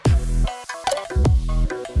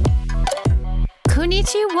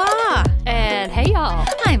Konnichiwa. And hey, y'all.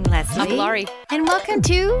 I'm Leslie. I'm Laurie. And welcome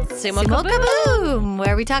to Sumo Kaboom,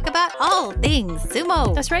 where we talk about all things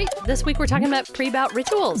sumo. That's right. This week we're talking about pre-bout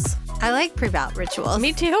rituals. I like pre-bout rituals.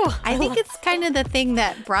 Me too. I think it's kind of the thing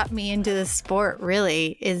that brought me into the sport,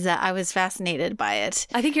 really, is that I was fascinated by it.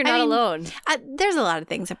 I think you're not alone. There's a lot of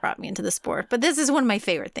things that brought me into the sport, but this is one of my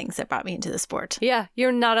favorite things that brought me into the sport. Yeah,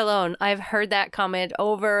 you're not alone. I've heard that comment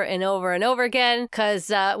over and over and over again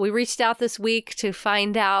because we reached out this week to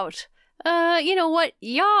find out what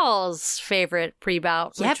y'all's favorite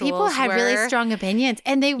pre-bout rituals Yeah, people had were. really strong opinions,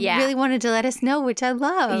 and they really wanted to let us know, which I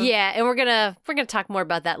love. Yeah, and we're gonna talk more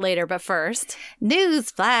about that later. But first,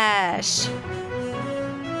 news flash.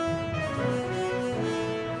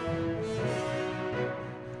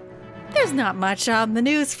 There's not much on the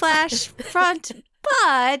news flash front.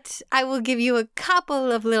 But I will give you a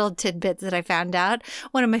couple of little tidbits that I found out.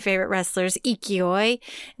 One of my favorite wrestlers, Ikkyoi,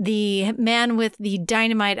 the man with the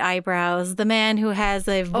dynamite eyebrows, the man who has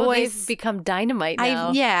a voice. Oh, they've become dynamite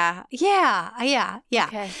now. Yeah.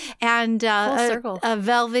 Okay. And Full circle. a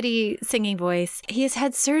velvety singing voice. He has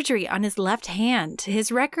had surgery on his left hand.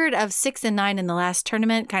 His record of 6-9 in the last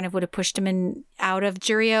tournament kind of would have pushed him out of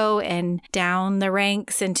Juryo and down the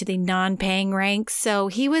ranks into the non-paying ranks. So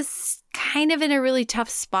he was kind of in a really tough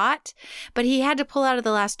spot, but he had to pull out of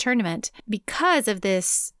the last tournament because of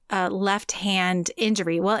this left hand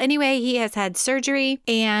injury. Well, anyway, he has had surgery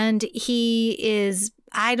and he is,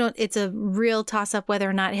 it's a real toss up whether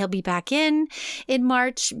or not he'll be back in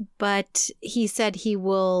March, but he said he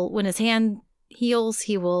will, when his hand heals,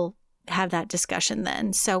 he will have that discussion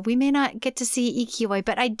then. So we may not get to see Ikkyoi,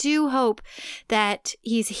 but I do hope that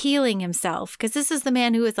he's healing himself because this is the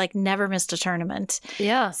man who has never missed a tournament.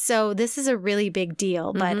 Yeah. So this is a really big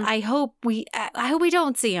deal, but I hope we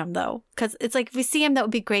don't see him though, because it's if we see him, that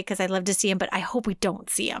would be great because I'd love to see him, but I hope we don't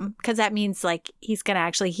see him because that means he's going to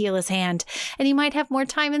actually heal his hand and he might have more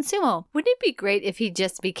time in sumo. Wouldn't it be great if he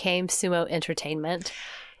just became sumo entertainment?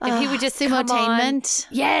 If he would just sumo-tainment.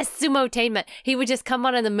 Yes, sumo-tainment. He would just come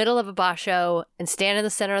on in the middle of a basho and stand in the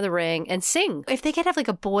center of the ring and sing. If they could have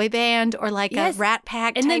a boy band or a Rat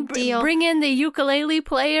Pack and type then deal. Bring in the ukulele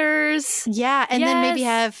players. Yeah, and then maybe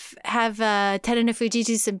have Teruno Fuji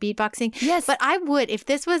do some beatboxing. Yes. But I would, if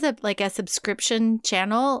this was a subscription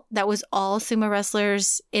channel that was all sumo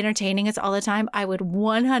wrestlers entertaining us all the time, I would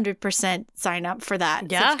 100% sign up for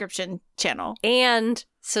that subscription channel. And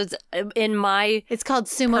so it's called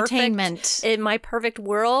Sumo-tainment. In my perfect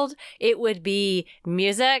world, it would be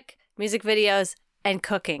music videos, and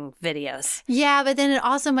cooking videos. Yeah, but then it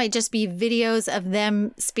also might just be videos of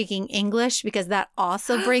them speaking English because that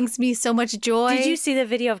also brings me so much joy. Did you see the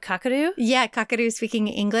video of Kakaru? Yeah, Kakaru speaking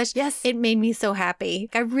English. Yes. It made me so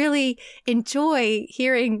happy. I really enjoy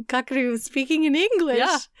hearing Kakaru speaking in English.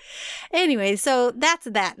 Yeah. Anyway, so that's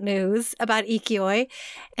that news about Ikkyoi.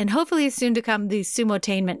 And hopefully soon to come, the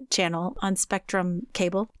Sumo-tainment channel on Spectrum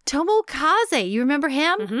Cable. Tomokaze, you remember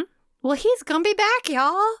him? Mm-hmm. Well, he's gonna be back,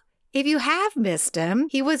 y'all. If you have missed him,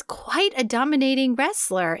 he was quite a dominating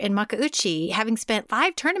wrestler in Makuuchi, having spent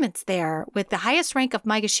 5 tournaments there with the highest rank of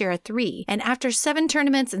Maegashira 3. And after 7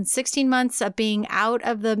 tournaments and 16 months of being out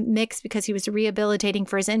of the mix because he was rehabilitating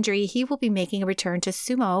for his injury, he will be making a return to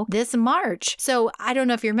sumo this March. So I don't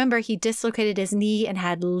know if you remember, he dislocated his knee and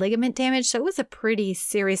had ligament damage. So it was a pretty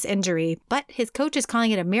serious injury. But his coach is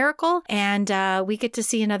calling it a miracle. And we get to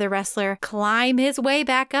see another wrestler climb his way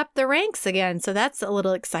back up the ranks again. So that's a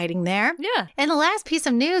little exciting there. Yeah. And the last piece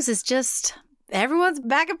of news is just everyone's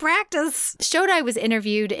back at practice. Shodai was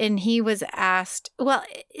interviewed and he was asked, well,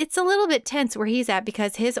 it's a little bit tense where he's at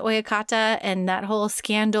because his Oyakata and that whole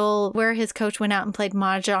scandal where his coach went out and played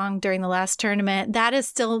mahjong during the last tournament, that is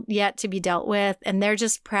still yet to be dealt with. And they're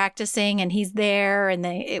just practicing and he's there and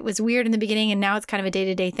it was weird in the beginning and now it's kind of a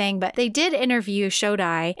day-to-day thing. But they did interview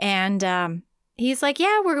Shodai and he's like,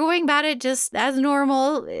 yeah, we're going about it just as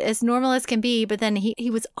normal as can be. But then he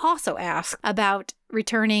was also asked about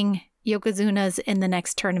returning Yokozunas in the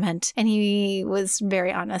next tournament. And he was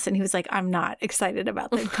very honest. And he was like, I'm not excited about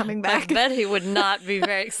them coming back. I bet he would not be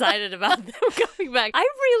very excited about them coming back. I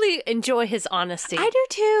really enjoy his honesty. I do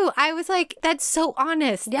too. I was like, that's so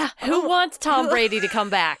honest. Yeah. Who wants Tom Brady to come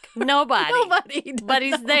back? Nobody. Nobody. But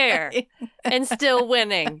he's there and still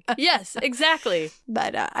winning. Yes, exactly.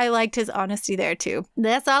 But I liked his honesty there too.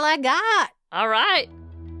 That's all I got. All right.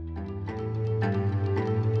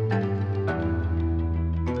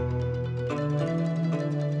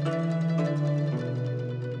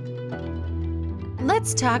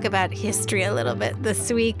 Let's talk about history a little bit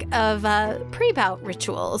this week of pre-bout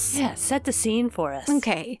rituals. Yeah, set the scene for us.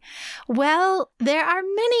 Okay. Well, there are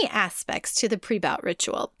many aspects to the pre-bout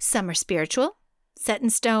ritual. Some are spiritual, set in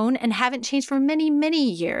stone and haven't changed for many, many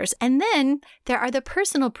years. And then there are the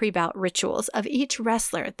personal pre-bout rituals of each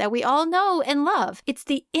wrestler that we all know and love. It's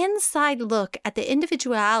the inside look at the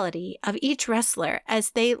individuality of each wrestler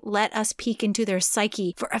as they let us peek into their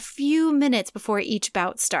psyche for a few minutes before each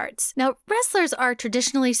bout starts. Now, wrestlers are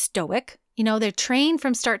traditionally stoic. You know, they're trained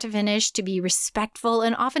from start to finish to be respectful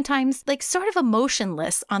and oftentimes like sort of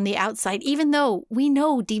emotionless on the outside, even though we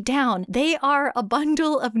know deep down they are a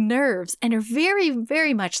bundle of nerves and are very,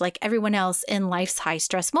 very much like everyone else in life's high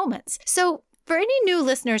stress moments. So for any new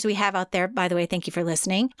listeners we have out there, by the way, thank you for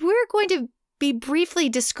listening. We're going to be briefly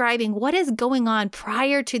describing what is going on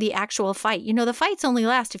prior to the actual fight. You know, the fights only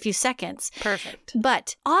last a few seconds. Perfect.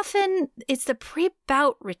 But often it's the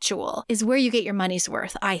pre-bout ritual is where you get your money's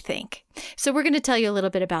worth, I think. So we're going to tell you a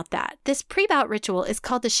little bit about that. This pre-bout ritual is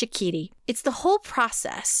called the shikiri. It's the whole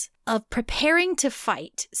process of preparing to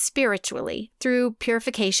fight spiritually through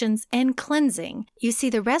purifications and cleansing. You see,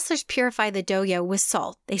 the wrestlers purify the dohyo with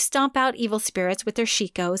salt. They stomp out evil spirits with their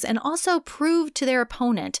shikos and also prove to their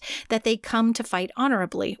opponent that they come to fight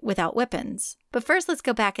honorably without weapons. But first, let's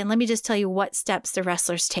go back and let me just tell you what steps the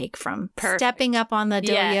wrestlers take from stepping up on the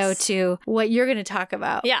dohyo to what you're going to talk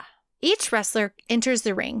about. Yeah. Each wrestler enters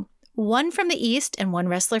the ring. One from the east and one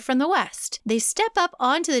wrestler from the west. They step up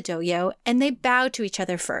onto the dohyo and they bow to each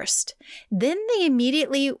other first. Then they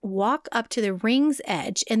immediately walk up to the ring's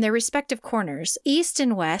edge in their respective corners, east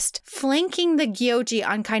and west, flanking the gyoji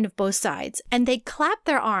on kind of both sides. And they clap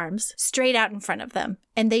their arms straight out in front of them.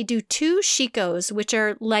 And they do 2 shikos, which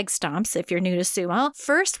are leg stomps if you're new to sumo,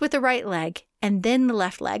 first with the right leg and then the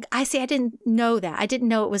left leg. I didn't know that. I didn't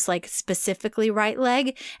know it was like specifically right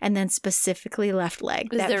leg and then specifically left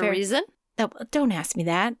leg. Is there a reason? No, don't ask me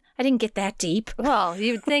that. I didn't get that deep. Well,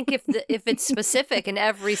 you'd think if it's specific and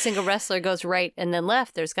every single wrestler goes right and then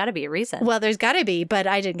left, there's got to be a reason. Well, there's got to be, but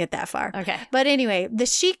I didn't get that far. Okay. But anyway, the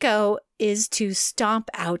shiko is to stomp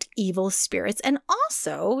out evil spirits and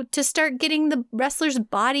also to start getting the wrestler's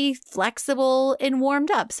body flexible and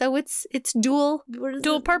warmed up. So it's dual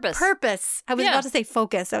purpose. I was about to say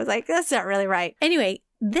focus. I was like, that's not really right. Anyway,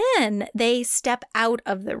 then they step out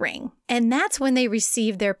of the ring, and that's when they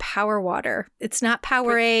receive their power water. It's not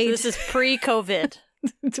Powerade. This is pre-COVID.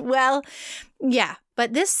 Well, yeah,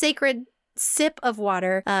 but this sacred sip of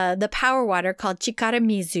water, the power water called chikara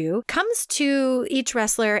mizu, comes to each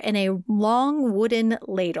wrestler in a long wooden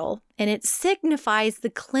ladle. And it signifies the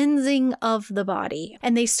cleansing of the body.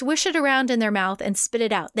 And they swish it around in their mouth and spit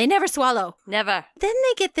it out. They never swallow. Never. Then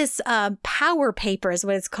they get this power paper is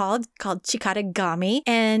what it's called chikara gami.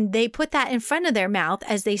 And they put that in front of their mouth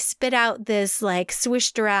as they spit out this like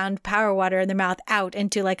swished around power water in their mouth out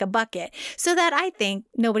into like a bucket. So that I think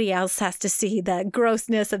nobody else has to see the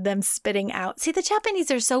grossness of them spitting out. See, the Japanese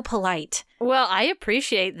are so polite. Well, I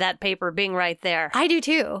appreciate that paper being right there. I do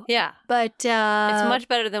too. Yeah. But it's much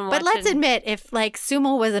better than watching. But let's admit, if like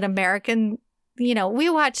sumo was an American, you know, we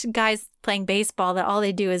watch guys playing baseball that all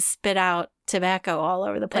they do is spit out tobacco all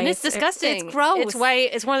over the place. And it's disgusting. It's gross.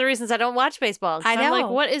 It's one of the reasons I don't watch baseball. I know. I'm like,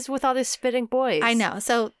 what is with all these spitting boys? I know.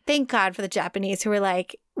 So thank God for the Japanese who are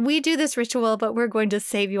like, we do this ritual, but we're going to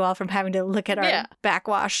save you all from having to look at our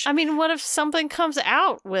backwash. I mean, what if something comes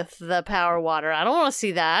out with the power water? I don't want to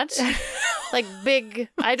see that. Like big,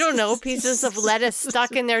 I don't know, pieces of lettuce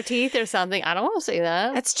stuck in their teeth or something. I don't want to see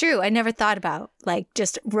that. That's true. I never thought about like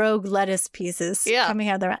just rogue lettuce pieces coming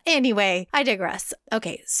out of their mouth. Anyway, I digress.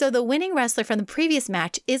 Okay, so the winning wrestler from the previous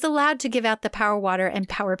match is allowed to give out the power water and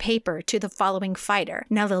power paper to the following fighter.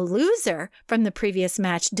 Now, the loser from the previous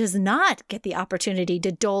match does not get the opportunity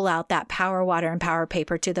to dole out that power water and power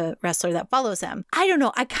paper to the wrestler that follows him. I don't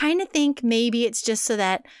know. I kind of think maybe it's just so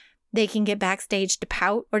that they can get backstage to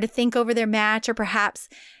pout or to think over their match, or perhaps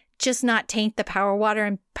just not taint the power water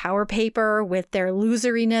and power paper with their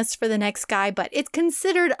loseriness for the next guy, but it's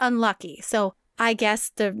considered unlucky. So I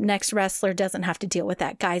guess the next wrestler doesn't have to deal with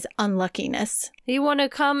that guy's unluckiness. You want to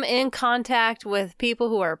come in contact with people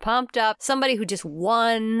who are pumped up, somebody who just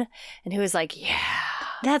won and who is like, yeah.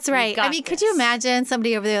 That's right. I mean, could you imagine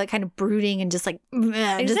somebody over there like kind of brooding and just like,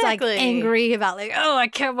 just like angry about like, oh, I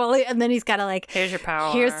can't believe, and then he's got to like, here's your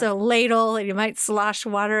power. Here's a ladle, and you might slosh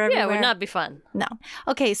water everywhere. Yeah, it would not be fun. No.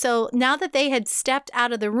 Okay, so now that they had stepped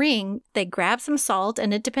out of the ring, they grab some salt,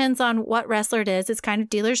 and it depends on what wrestler it is. It's kind of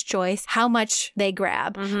dealer's choice how much they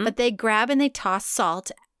grab. Mm-hmm. But they grab and they toss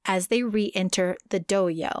salt as they re-enter the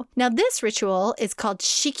doyo. Now, this ritual is called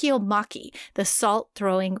shikiomaki, the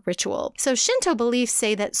salt-throwing ritual. So Shinto beliefs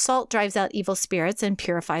say that salt drives out evil spirits and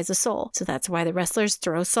purifies the soul. So that's why the wrestlers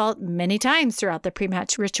throw salt many times throughout the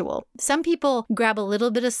pre-match ritual. Some people grab a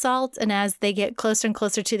little bit of salt, and as they get closer and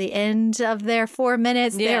closer to the end of their 4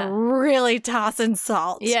 minutes, they're really tossing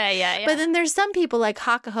salt. Yeah. But then there's some people like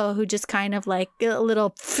Hakuho who just kind of like a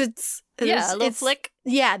little fits. Yeah, a little flick.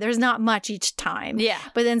 Yeah, there's not much each time. Yeah.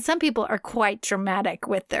 But then some people are quite dramatic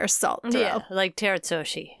with their salt throw. Yeah, like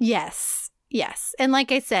Teratsushi. Yes. And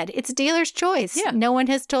like I said, it's dealer's choice. Yeah. No one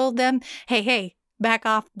has told them, hey, back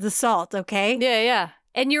off the salt, okay? Yeah.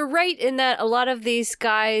 And you're right in that a lot of these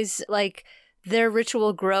guys, like, their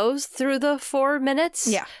ritual grows through the 4 minutes.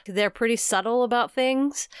 Yeah. They're pretty subtle about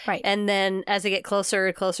things. Right. And then as they get closer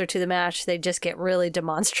and closer to the match, they just get really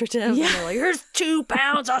demonstrative. Yeah. And they're like, here's 2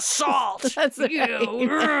 pounds of salt. That's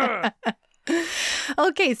right.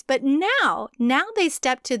 Okay, but now they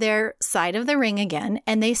step to their side of the ring again,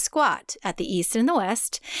 and they squat at the east and the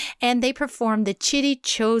west, and they perform the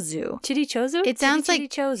chirichozu. Chirichozu? It sounds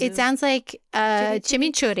like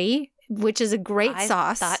chimichurri, which is a great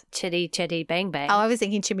sauce. I thought chitty bang bang. Oh, I was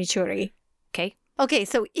thinking chimichurri. Okay,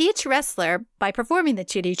 so each wrestler, by performing the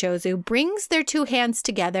chirichozu, brings their 2 hands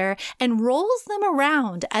together and rolls them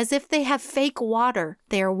around as if they have fake water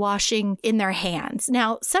they are washing in their hands.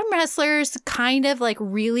 Now, some wrestlers kind of like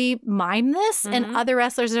really mime this, and other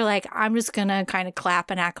wrestlers are like, I'm just going to kind of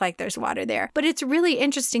clap and act like there's water there. But it's really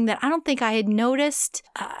interesting that I don't think I had noticed.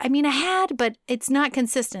 I had, but it's not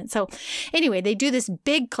consistent. So anyway, they do this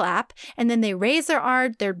big clap, and then they raise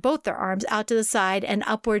both their arms out to the side and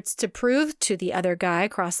upwards to prove to the other guy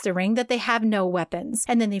across the ring that they have no weapons.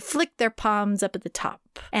 And then they flick their palms up at the top.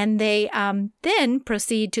 And they then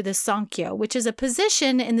proceed to the sankyo, which is a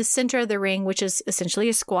position in the center of the ring, which is essentially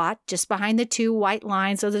a squat just behind the 2 white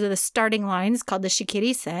lines. Those are the starting lines called the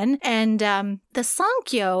shikiri-sen. And the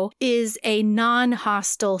sankyo is a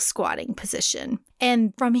non-hostile squatting position.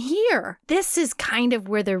 And from here, this is kind of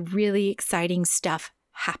where the really exciting stuff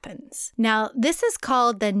happens. Now, this is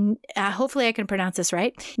called the, hopefully I can pronounce this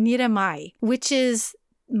right, niramai, which is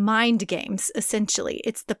mind games, essentially.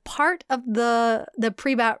 It's the part of the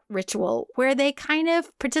pre-bout ritual where they kind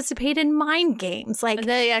of participate in mind games. Like,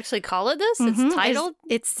 they actually call it this? It's titled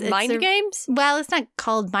it's Mind Games? Well, it's not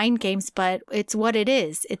called mind games, but it's what it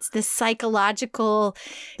is. It's the psychological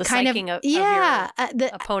kind of your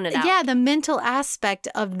opponent out. Yeah, the mental aspect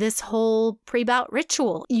of this whole pre-bout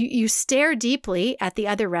ritual. You stare deeply at the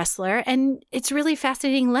other wrestler, and it's really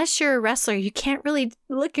fascinating. Unless you're a wrestler, you can't really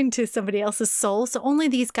look into somebody else's soul, so only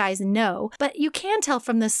these guys know. But you can tell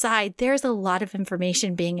from the side, there's a lot of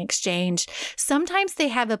information being exchanged. Sometimes they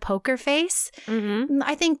have a poker face.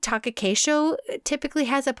 I think Takakeisho typically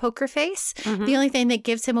has a poker face. The only thing that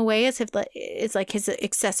gives him away is like his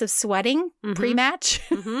excessive sweating pre-match.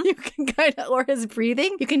 You can or his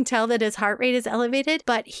breathing. You can tell that his heart rate is elevated,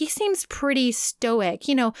 but he seems pretty stoic.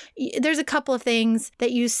 There's a couple of things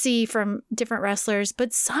that you see from different wrestlers,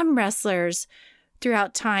 but some wrestlers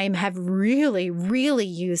throughout time have really, really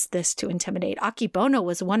used this to intimidate. Akebono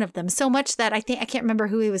was one of them, so much that I can't remember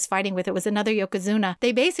who he was fighting with. It was another Yokozuna.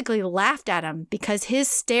 They basically laughed at him because his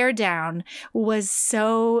stare down was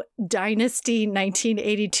so Dynasty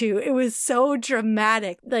 1982. It was so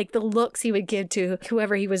dramatic, like the looks he would give to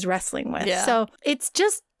whoever he was wrestling with. Yeah. So it's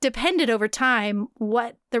just depended over time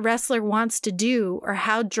what the wrestler wants to do or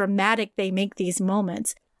how dramatic they make these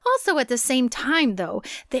moments. Also, at the same time, though,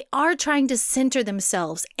 they are trying to center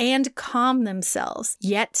themselves and calm themselves,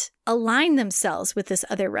 yet align themselves with this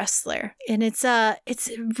other wrestler. And it's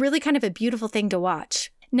really kind of a beautiful thing to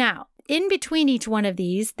watch. Now, in between each one of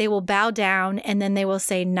these, they will bow down and then they will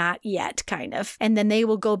say, not yet, kind of. And then they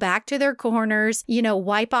will go back to their corners,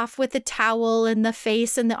 wipe off with a towel in the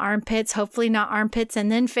face and the armpits, hopefully not armpits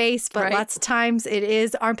and then face, but lots of times it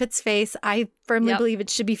is armpits, face. I firmly believe it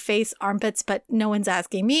should be face, armpits, but no one's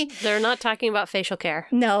asking me. They're not talking about facial care.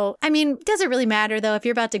 No. Does it really matter, though, if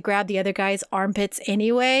you're about to grab the other guy's armpits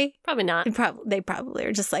anyway? Probably not. They probably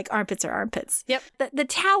are just like armpits are armpits. Yep. The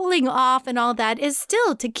toweling off and all that is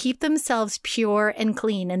still to keep themselves pure and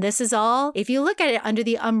clean. And this is all, if you look at it under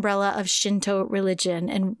the umbrella of Shinto religion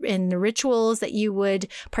and in the rituals that you would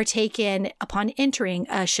partake in upon entering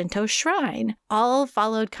a Shinto shrine, all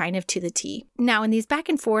followed kind of to the T. Now, in these back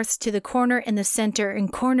and forths to the corner and the center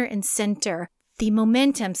and corner and center, the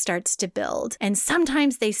momentum starts to build. And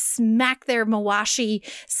sometimes they smack their mawashi,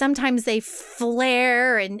 sometimes they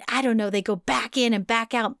flare, and I don't know, they go back in and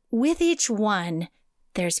back out. With each one,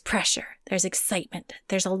 there's pressure, there's excitement,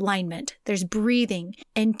 there's alignment, there's breathing,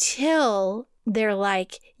 until they're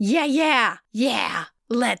like, yeah,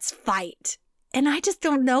 let's fight. And I just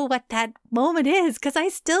don't know what that moment is because I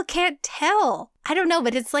still can't tell. I don't know,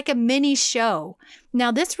 but it's like a mini show. Now,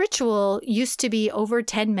 this ritual used to be over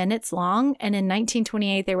 10 minutes long. And in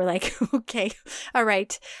 1928, they were like, okay, all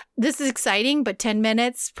right, this is exciting, but 10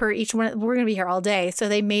 minutes per each one. We're going to be here all day. So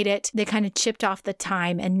they made it, they kind of chipped off the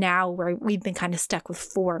time. And now we've been kind of stuck with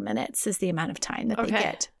 4 minutes is the amount of time that they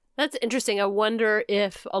get. That's interesting. I wonder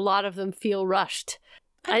if a lot of them feel rushed.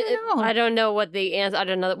 I don't know. I don't know what the answer. I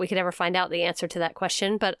don't know that we could ever find out the answer to that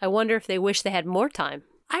question, but I wonder if they wish they had more time.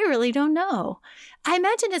 I really don't know. I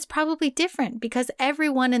imagine it's probably different because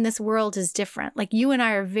everyone in this world is different. Like you and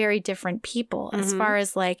I are very different people as far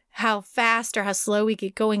as like how fast or how slow we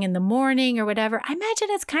get going in the morning or whatever. I imagine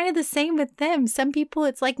it's kind of the same with them. Some people,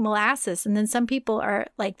 it's like molasses. And then some people are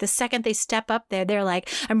like the second they step up there, they're like,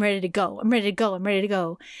 I'm ready to go. I'm ready to go. I'm ready to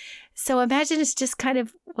go. So imagine it's just kind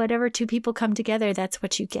of whatever two people come together, that's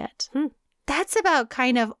what you get. That's about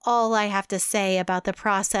kind of all I have to say about the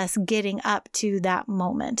process getting up to that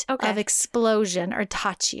moment of explosion or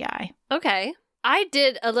tachiai. Okay. I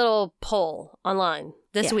did a little poll online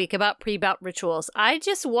this week about pre-bout rituals. I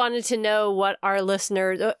just wanted to know what our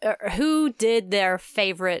listeners, who did their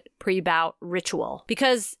favorite pre-bout ritual.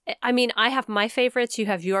 Because, I mean, I have my favorites, you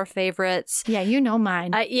have your favorites. Yeah, you know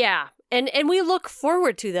mine. Yeah. And we look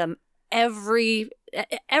forward to them every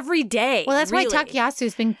day. Well, that's why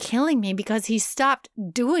Takayasu's been killing me because he stopped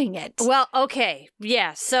doing it. Well, okay.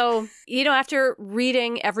 Yeah. So, after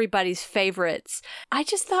reading everybody's favorites, I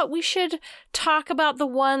just thought we should talk about the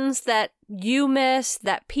ones that you miss,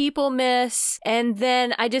 that people miss. And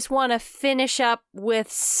then I just want to finish up with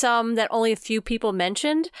some that only a few people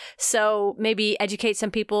mentioned. So maybe educate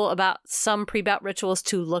some people about some pre-bout rituals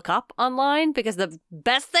to look up online, because the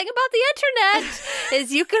best thing about the internet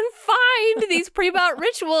is you can find these pre-bout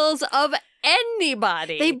rituals of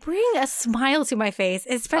anybody. They bring a smile to my face,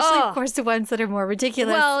 especially, of course, the ones that are more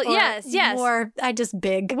ridiculous. Well, yes. More, just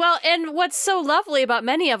big. Well, and what's so lovely about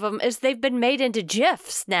many of them is they've been made into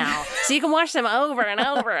GIFs now. So you can watch them over and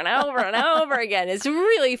over and over and over again. It's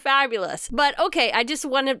really fabulous. But okay, I just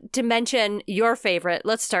wanted to mention your favorite.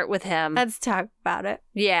 Let's start with him. Let's talk about it.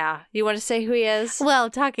 Yeah. You want to say who he is? Well,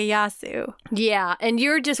 Takayasu. Yeah. And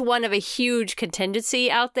you're just one of a huge contingency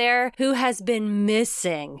out there who has been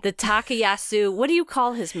missing the Takayasu. What do you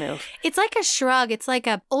call his move? It's like a shrug. It's like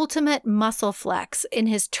a ultimate muscle flex in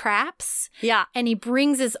his traps. Yeah. And he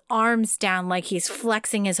brings his arms down like he's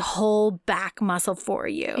flexing his whole back muscle for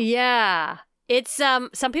you. Yeah. It's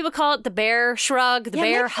some people call it the bear shrug, the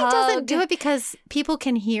bear hug. He doesn't do it because people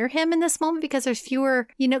can hear him in this moment because there's fewer,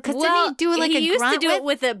 because didn't he do it like a grunt? He used to do it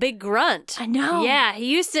with a big grunt. I know. Yeah, he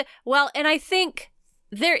used to. Well, and I think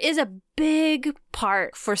there is a big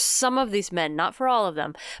part for some of these men, not for all of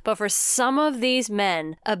them, but for some of these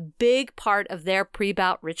men, a big part of their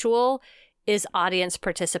pre-bout ritual is audience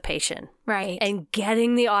participation. Right. And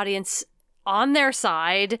getting the audience on their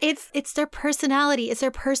side. It's their personality. It's their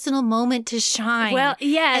personal moment to shine. Well,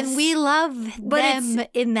 yes. And we love them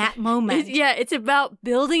in that moment. It's about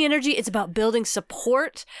building energy. It's about building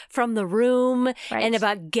support from the room and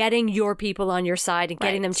about getting your people on your side and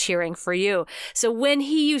getting them cheering for you. So when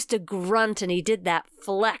he used to grunt and he did that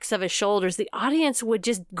flex of his shoulders, the audience would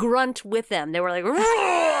just grunt with him. They were like,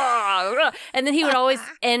 "Rah!" And then he would always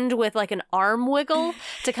end with like an arm wiggle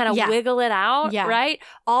to kind of wiggle it out, right?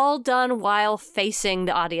 All done while facing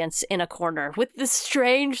the audience in a corner with this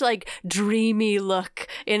strange, like, dreamy look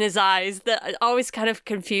in his eyes that always kind of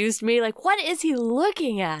confused me. Like, what is he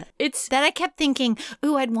looking at? It's that I kept thinking,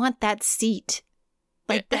 ooh, I'd want that seat.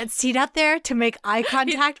 Like that seat up there to make eye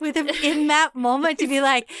contact with him in that moment, to be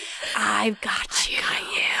like, I've got you.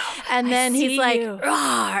 And then he's like,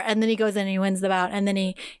 "Rawr," and then he goes in and he wins the bout. And then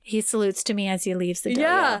he salutes to me as he leaves the dojo.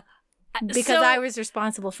 Yeah. Because I was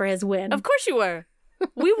responsible for his win. Of course you were.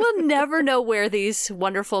 We will never know where these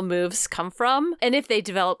wonderful moves come from and if they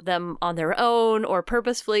develop them on their own or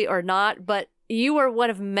purposefully or not. But you are one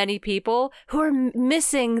of many people who are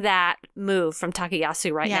missing that move from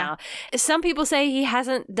Takayasu right now. Some people say he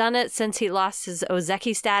hasn't done it since he lost his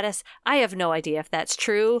Ozeki status. I have no idea if that's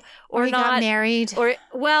true or he not. Got married.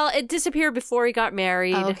 It disappeared before he got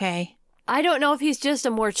married. Oh, okay. I don't know if he's just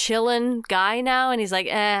a more chillin' guy now and he's like,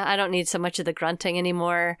 I don't need so much of the grunting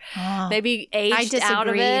anymore. Oh, maybe aged out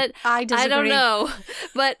of it. I disagree. I don't know.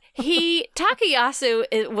 But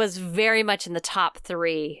Takayasu was very much in the top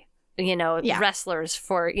 3, wrestlers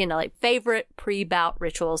for, like favorite pre-bout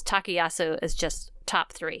rituals. Takayasu is just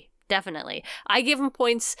top 3. Definitely. I give him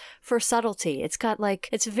points for subtlety. It's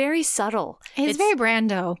very subtle. It's very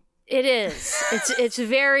Brando. It is. It's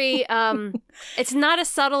very, it's not as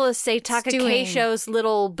subtle as, say, Taka Keisho's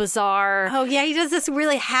little bizarre. Oh, yeah. He does this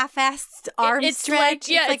really half-assed arm stretch.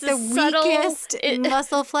 It's the weakest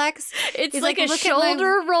muscle flex. It's like a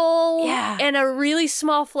shoulder roll and a really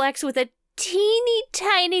small flex with a teeny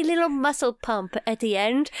tiny little muscle pump at the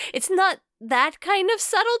end. It's not that kind of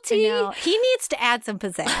subtlety. No, he needs to add some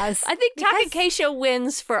pizzazz. I think Taka Keisho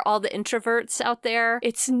wins for all the introverts out there.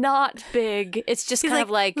 It's not big. It's just kind of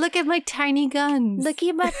like, look at my tiny guns. Look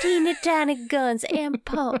at my teeny tiny guns and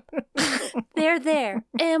pump. They're there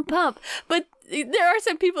and pump. But there are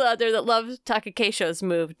some people out there that love Taka Keisho's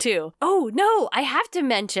move, too. Oh, no, I have to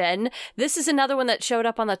mention, this is another one that showed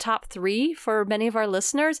up on the top 3 for many of our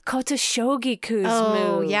listeners. Kota Shogiku's move.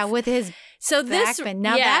 Oh, yeah, with his backbend.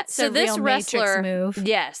 Now that's a real Matrix move.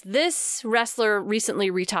 Yes, this wrestler recently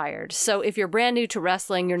retired. So if you're brand new to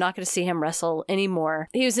wrestling, you're not going to see him wrestle anymore.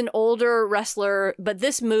 He was an older wrestler, but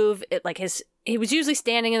this move, he was usually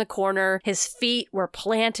standing in the corner. His feet were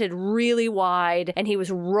planted really wide, and he was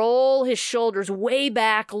roll his shoulders way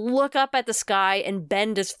back, look up at the sky, and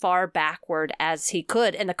bend as far backward as he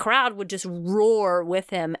could. And the crowd would just roar with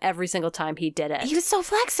him every single time he did it. He was so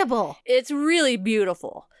flexible. It's really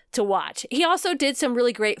beautiful to watch. He also did some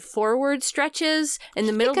really great forward stretches in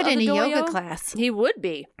the middle of the dojo. He could in a yoga class. He would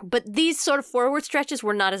be. But these sort of forward stretches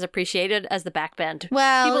were not as appreciated as the back bend.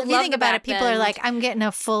 Well, if you think about it, people are like, I'm getting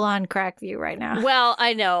a full-on crack view right now. Well,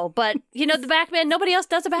 I know. But, the back bend, nobody else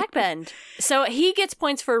does a back bend. So he gets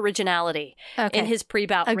points for originality in his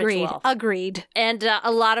pre-bout ritual. Agreed. And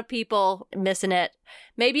a lot of people missing it.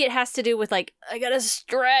 Maybe it has to do with I gotta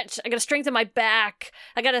stretch. I gotta strengthen my back.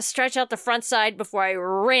 I gotta stretch out the front side before I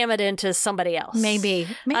ram it into somebody else. Maybe.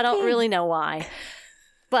 I don't really know why.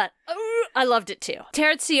 But I loved it too.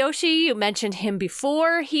 Terutsuyoshi, you mentioned him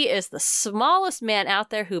before. He is the smallest man out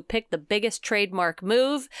there who picked the biggest trademark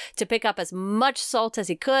move to pick up as much salt as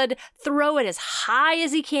he could, throw it as high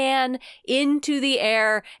as he can into the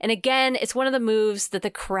air. And again, it's one of the moves that the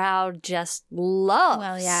crowd just loves.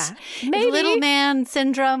 Well, yeah. Maybe. It's little man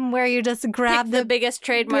syndrome where you just grab the biggest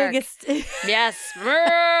trademark. Yes.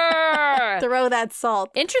 Throw that salt.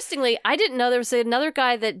 Interestingly, I didn't know there was another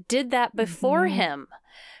guy that did that before him,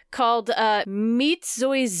 called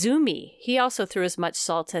Mitsuizumi. He also threw as much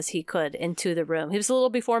salt as he could into the room. He was a little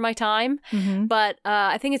before my time, but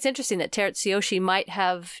I think it's interesting that Terutsuyoshi might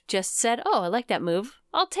have just said, oh, I like that move.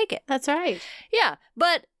 I'll take it. That's right. Yeah,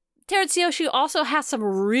 but Terutsuyoshi also has some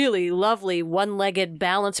really lovely one-legged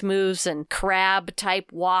balance moves and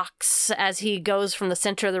crab-type walks as he goes from the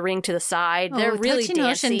center of the ring to the side. They're really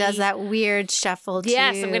dancey. Tochinoshin does that weird shuffle, too.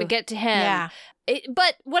 Yes, I'm going to get to him. Yeah.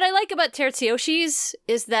 But what I like about Terutsuyoshi's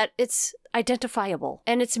is that it's identifiable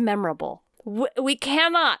and it's memorable. We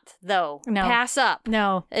cannot, though, pass up.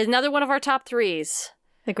 No. Another one of our top 3s.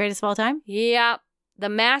 The greatest of all time? Yeah. The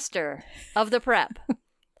master of the prep,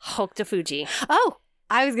 Hokuto Fuji. Oh,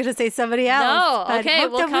 I was going to say somebody else. No, okay,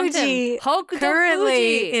 we'll come to him. Hokuto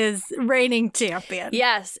currently is reigning champion.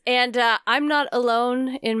 Yes, and I'm not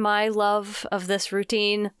alone in my love of this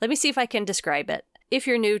routine. Let me see if I can describe it. If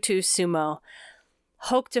you're new to sumo,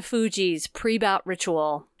 Hokuto Fuji's pre-bout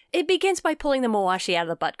ritual. It begins by pulling the mawashi out of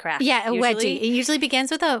the butt crack. Yeah, a wedgie. It usually begins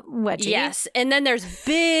with a wedgie. Yes, and then there's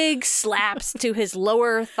big slaps to his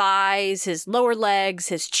lower thighs, his lower legs,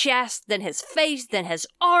 his chest, then his face, then his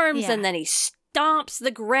arms, and then he stomps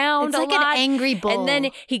the ground a lot. It's like an angry bull. And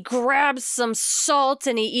then he grabs some salt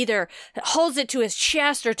and he either holds it to his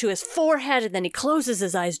chest or to his forehead, and then he closes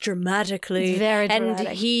his eyes dramatically. It's very dramatic.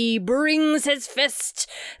 And he brings his fist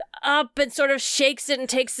up and sort of shakes it and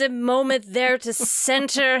takes a moment there to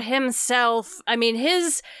center himself. I mean,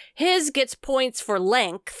 his gets points for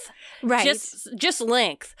length. Right. Just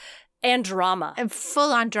length. And drama. And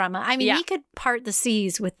full on drama. I mean, he could part the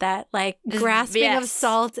seas with that, grasping of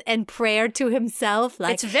salt and prayer to himself.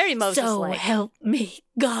 It's very Moses-like. So help me,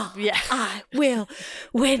 God. Yeah. I will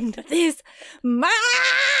win this match.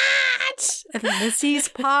 And then the seas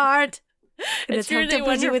part. And it's really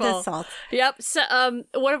wonderful. With his salt. Yep. So,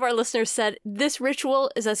 one of our listeners said, this ritual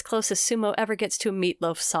is as close as sumo ever gets to a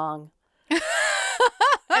Meatloaf song.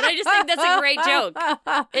 And I just think that's a great joke.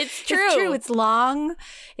 It's true. It's true. It's long,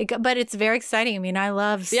 but it's very exciting. I mean, I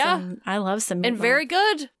love some Meatloaf. And very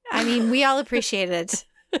good. I mean, we all appreciate it.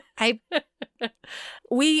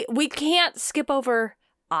 We can't skip over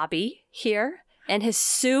Abi here and his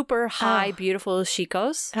super high, beautiful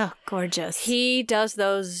shikos. Oh, gorgeous. He does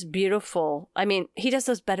those beautiful. I mean, he does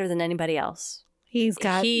those better than anybody else. He's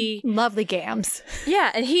got lovely gams.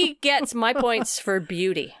 Yeah, and he gets my points for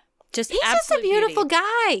beauty. He's just a beautiful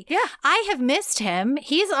guy. Yeah. I have missed him.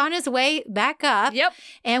 He's on his way back up. Yep.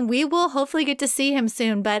 And we will hopefully get to see him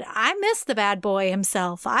soon. But I miss the bad boy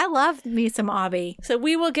himself. I love me some Avi. So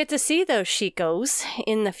we will get to see those Shikos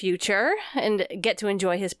in the future and get to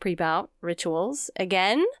enjoy his pre-bout rituals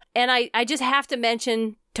again. And I just have to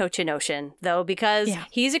mention Tochinoshin, though, because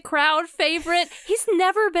he's a crowd favorite. He's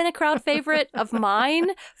never been a crowd favorite of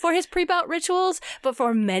mine for his pre-bout rituals, but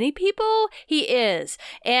for many people, he is.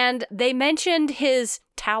 And they mentioned his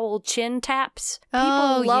towel chin taps.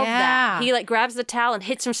 People love that. He grabs the towel and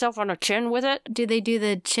hits himself on the chin with it. Do they do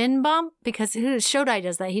the chin bump? Because Shodai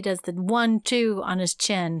does that. He does the 1-2 on his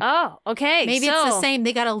chin. Oh, okay. Maybe it's the same.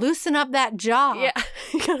 They got to loosen up that jaw. Yeah,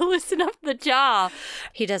 you got to loosen up the jaw.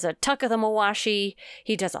 He does a tuck of the mawashi.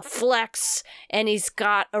 He does a flex. And he's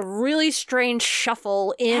got a really strange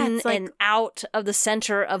shuffle in and out of the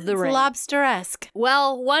center of the ring. Lobster-esque.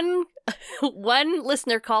 Well, one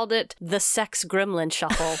listener called it the sex gremlin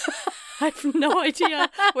shuffle. I have no idea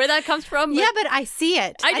where that comes from. Yeah, but I see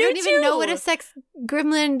it. I don't even know what a sex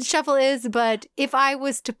gremlin shuffle is, but if I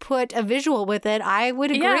was to put a visual with it, I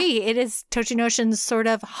would agree. Yeah. It is Tochinoshin's sort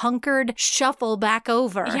of hunkered shuffle back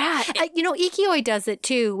over. Yeah. Ikioi does it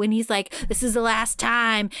too when he's like, this is the last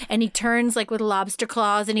time, and he turns with lobster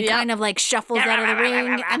claws and he kind of shuffles out of the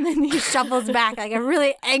ring and then he shuffles back like a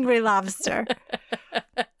really angry lobster.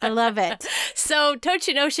 I love it. So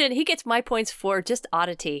Tochinoshin, he gets my points for just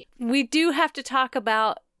oddity. We do have to talk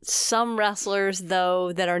about some wrestlers,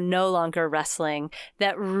 though, that are no longer wrestling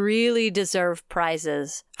that really deserve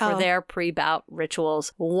prizes for their pre-bout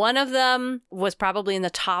rituals. One of them was probably in the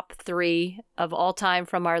top 3 of all time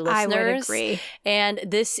from our listeners. I would agree. And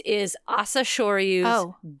this is Asa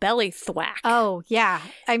Shoryu's belly thwack. Oh, yeah.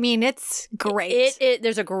 I mean, it's great.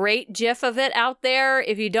 There's a great GIF of it out there.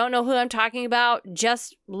 If you don't know who I'm talking about,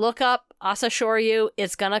 just look up Asa Shoryu.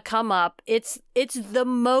 It's going to come up. It's the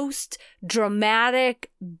most dramatic,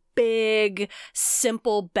 big,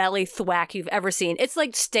 simple belly thwack you've ever seen. It's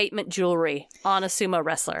like statement jewelry on a sumo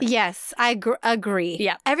wrestler. Yes, I agree.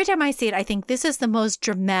 Yeah. Every time I see it, I think this is the most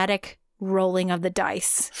dramatic rolling of the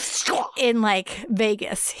dice in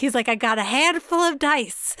Vegas. He's like, I got a handful of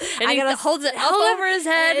dice. And he holds it up over his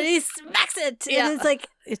head. And he smacks it. Yeah. And it's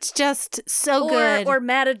it's just so good. Or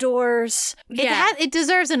matadors. It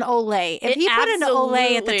deserves an ole. If he put an ole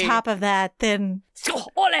at the top of that, then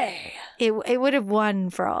ole. It would have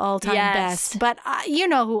won for all-time best. But you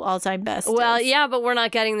know who all-time best is. Well, yeah, but we're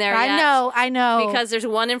not getting there yet. I know. Because there's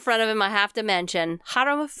one in front of him I have to mention.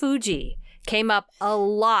 Haruma Fuji came up a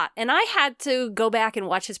lot. And I had to go back and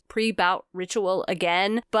watch his pre-bout ritual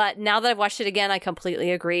again. But now that I've watched it again, I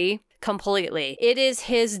completely agree. Completely. It is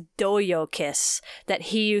his doyo kiss that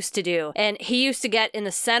he used to do. And he used to get in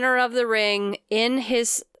the center of the ring in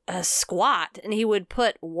his squat, and he would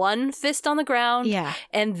put one fist on the ground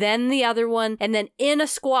and then the other one, and then in a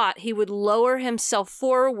squat he would lower himself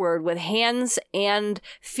forward with hands and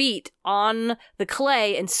feet on the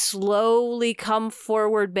clay and slowly come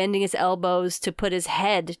forward, bending his elbows to put his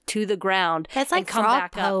head to the ground. That's like come frog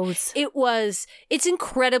back pose. Up. It's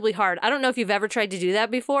incredibly hard. I don't know if you've ever tried to do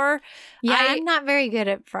that before. Yeah, I'm not very good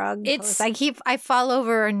at frog pose. I fall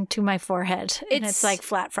over into my forehead, and it's like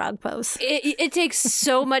flat frog pose. It takes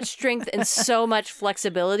so much strength and so much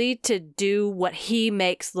flexibility to do what he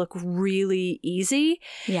makes look really easy.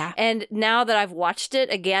 Yeah. And now that I've watched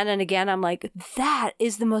it again and again, I'm like, that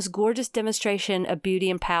is the most gorgeous demonstration of beauty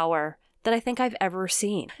and power that I think I've ever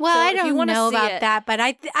seen. Well, I don't know about that, but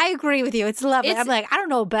I agree with you. It's lovely. I'm like, I don't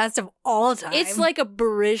know best of all time. It's like a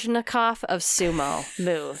Baryshnikov of sumo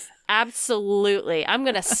move. Absolutely. I'm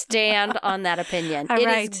going to stand on that opinion.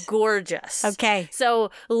 It is gorgeous. Okay.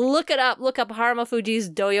 So look it up. Look up Haruma Fuji's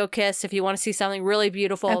Doyo Kiss if you want to see something really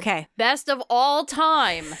beautiful. Okay. Best of all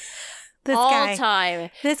time. This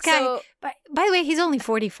guy. So, by the way, he's only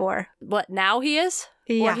 44. What, now he is?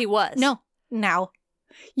 Yeah. Or he was? No, now.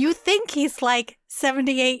 You think he's like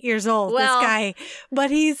 78 years old, this guy, but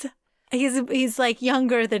he's like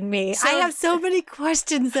younger than me. I have so many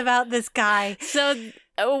questions about this guy. So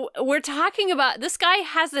we're talking about, this guy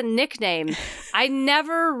has a nickname. I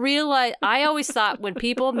never realized, I always thought when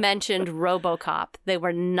people mentioned RoboCop, they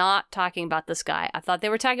were not talking about this guy. I thought they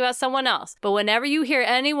were talking about someone else. But whenever you hear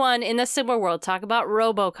anyone in the sumo world talk about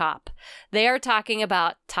RoboCop, they are talking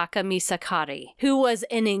about Takami Sakari, who was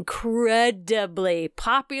an incredibly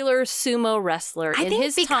popular sumo wrestler in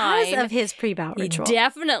his time. Because of his pre-bout ritual.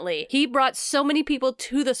 Definitely. He brought so many people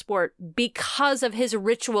to the sport because of his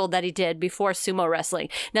ritual that he did before sumo wrestling.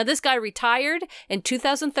 Now, this guy retired in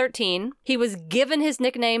 2013. He was given his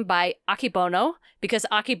nickname by Akebono because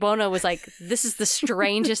Akebono was like, this is the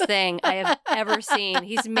strangest thing I have ever seen.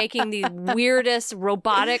 He's making the weirdest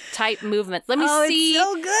robotic type movements. Let me see. It's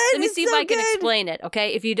so good. Let me see if I can explain it,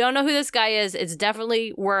 okay? If you don't know who this guy is, it's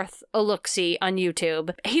definitely worth a look-see on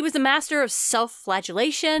YouTube. He was a master of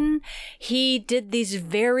self-flagellation. He did these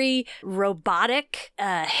very robotic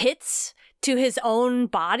hits to his own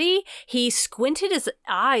body. He squinted his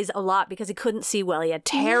eyes a lot because he couldn't see well. He had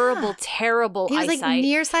terrible he was eyesight. like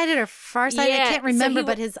nearsighted or farsighted. I can't remember,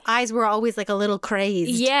 but his eyes were always like a little crazed.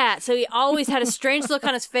 Yeah, so he always had a strange look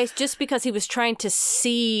on his face just because he was trying to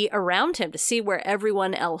see around him, to see where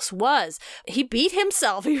everyone else was. He beat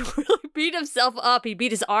himself. He really beat himself up. He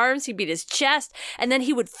beat his arms, he beat his chest, and then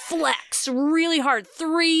he would flex really hard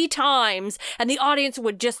 3 times, and the audience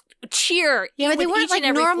would just cheer. Yeah, but they weren't like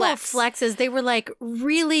normal flexes. They were like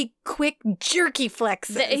really quick, jerky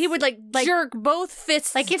flexes. He would like jerk both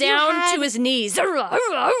fists like down to his knees. Kind of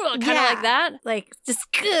like that. Like just,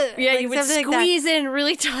 yeah, you would squeeze in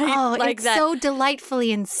really tight. Oh, like it's that. so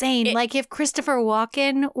delightfully insane. Like if Christopher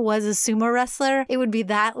Walken was a sumo wrestler, it would be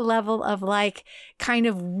that level of like kind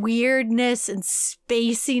of weirdness and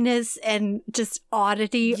spaciness and just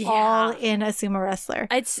oddity all in a sumo wrestler.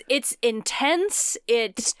 It's intense.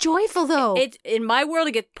 It's joyful though. In my world,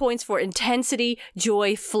 it gets points for intensity,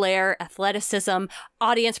 joy, flair, athleticism,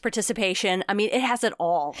 audience participation. I mean, it has it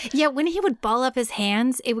all. Yeah, when he would ball up his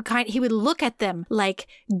hands, he would look at them like,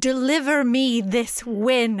 "Deliver me this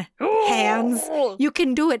win, hands. You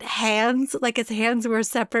can do it, hands." Like his hands were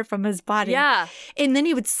separate from his body. Yeah. And then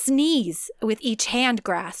he would sneeze with each hand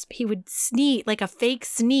grasp. He would sneeze, like a fake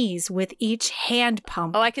sneeze with each hand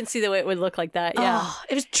pump. Oh, I can see the way it would look like that. Yeah. Oh,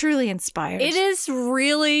 it was truly inspired. It is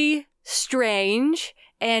really strange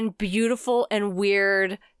and beautiful and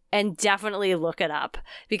weird, and definitely look it up,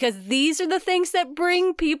 because these are the things that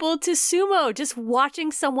bring people to sumo. Just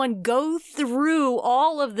watching someone go through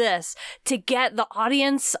all of this to get the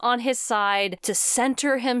audience on his side, to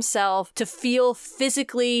center himself, to feel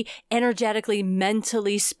physically, energetically,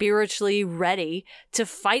 mentally, spiritually ready to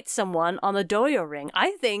fight someone on the doyo ring.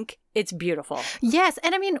 I think it's beautiful. Yes.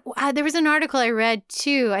 And I mean, there was an article I read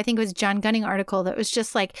too. I think it was a John Gunning article that was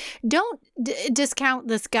just like, don't discount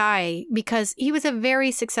this guy because he was a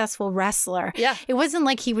very successful wrestler. Yeah. It wasn't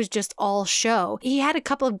like he was just all show. He had a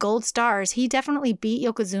couple of gold stars. He definitely beat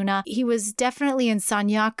Yokozuna. He was definitely in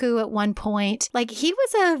Sanyaku at one point. Like he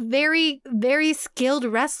was a very, very skilled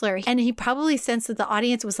wrestler. And he probably sensed that the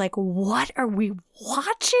audience was like, what are we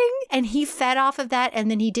watching? And he fed off of that. And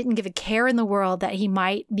then he didn't give a care in the world that he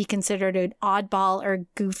might be considered an oddball or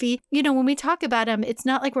goofy. You know, when we talk about him, it's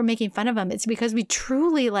not like we're making fun of him. It's because we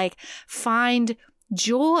truly like find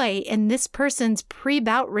joy in this person's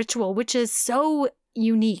pre-bout ritual, which is so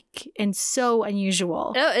unique and so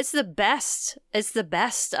unusual. No, it's the best. It's the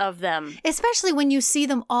best of them. Especially when you see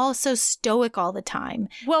them all so stoic all the time.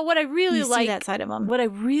 Well, what I really like, see that side of him. What I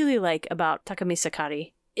really like about Takumi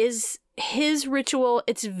Sakari is his ritual.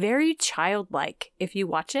 It's very childlike if you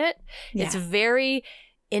watch it. Yeah. It's very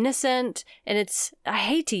innocent, and it's, I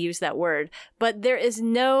hate to use that word, but there is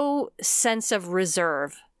no sense of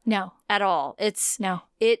reserve. No. At all.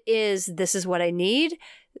 It is, this is what I need.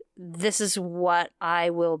 This is what I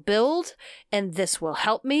will build, and this will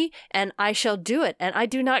help me, and I shall do it. And I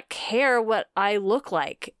do not care what I look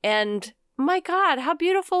like. And my God, how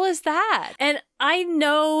beautiful is that? And I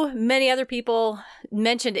know many other people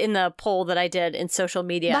mentioned in the poll that I did in social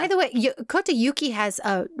media. By the way, Kota Yuki has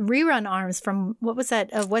rerun arms from, what was that?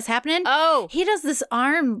 What's Happening? Oh. He does this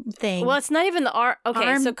arm thing. Well, it's not even the arm.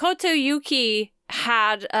 Okay, so Kota Yuki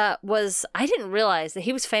had, I didn't realize that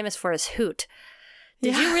he was famous for his hoot.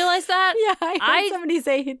 Did you realize that? Yeah, I heard somebody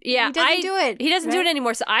say he doesn't do it. He doesn't do it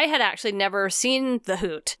anymore. So I had actually never seen the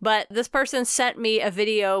hoot. But this person sent me a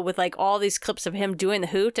video with like all these clips of him doing the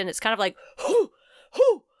hoot. And it's kind of like, hoo,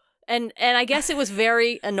 hoo. And I guess it was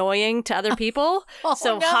very annoying to other people.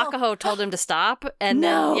 Hakuho told him to stop. And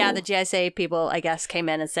then, the JSA people, I guess, came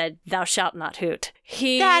in and said, "Thou shalt not hoot."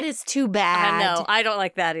 That is too bad. I know. I don't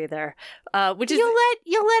like that either. Which is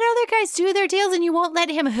you'll let other guys do their deals and you won't let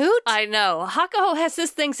him hoot? I know. Hakuho has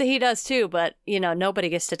his things that he does too, but nobody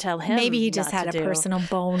gets to tell him. Maybe he just had a personal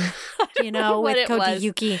bone, with Kota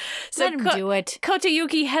Yuki. So let him do it. Kota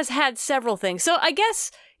Yuki has had several things. So I guess,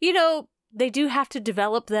 they do have to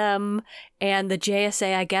develop them, and the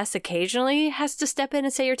JSA, I guess, occasionally has to step in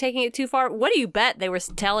and say you're taking it too far. What do you bet they were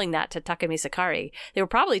telling that to Takumi Sakari? They were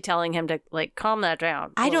probably telling him to, calm that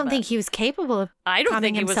down. I don't think he was capable of calming himself down. I don't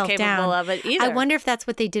think he was capable of it either. I wonder if that's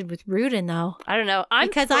what they did with Rudin, though. I don't know. I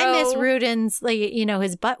miss Rudin's,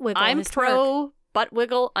 his butt wiggle. I'm pro butt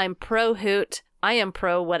wiggle. I'm pro hoot. I am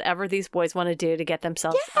pro whatever these boys want to do to get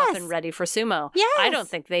themselves up and ready for sumo. Yes. I don't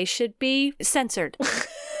think they should be censored.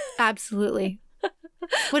 Absolutely.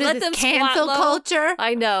 What is Let this, them cancel squat low. culture?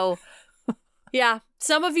 I know. Yeah.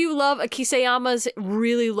 Some of you love Akiseyama's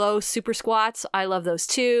really low super squats. I love those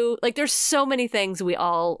too. Like, there's so many things we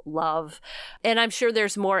all love. And I'm sure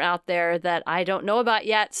there's more out there that I don't know about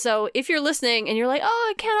yet. So if you're listening and you're like, oh,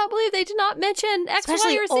 I cannot believe they did not mention X,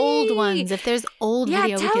 Especially Y, or Z. old ones. If there's old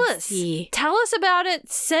video we tell can us. see. Tell us about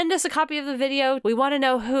it. Send us a copy of the video. We want to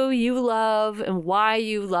know who you love and why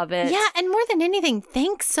you love it. Yeah, and more than anything,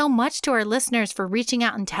 thanks so much to our listeners for reaching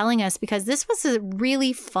out and telling us, because this was a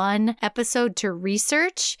really fun episode to research.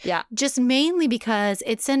 Yeah. Just mainly because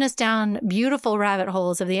it sent us down beautiful rabbit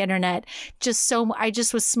holes of the internet. I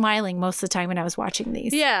just was smiling most of the time when I was watching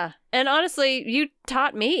these. Yeah. And honestly, you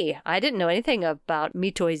taught me. I didn't know anything about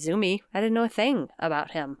Mito Izumi. I didn't know a thing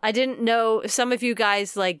about him. I didn't know, some of you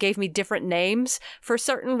guys like gave me different names for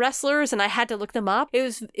certain wrestlers and I had to look them up.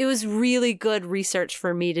 It was really good research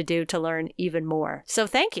for me to do to learn even more. So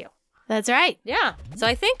thank you. That's right. Yeah. So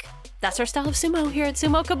I think that's our style of sumo here at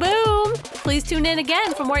Sumo Kaboom. Please tune in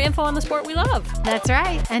again for more info on the sport we love. That's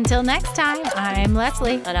right. Until next time, I'm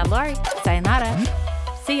Leslie. And I'm Laurie. Sayonara.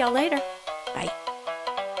 See y'all later.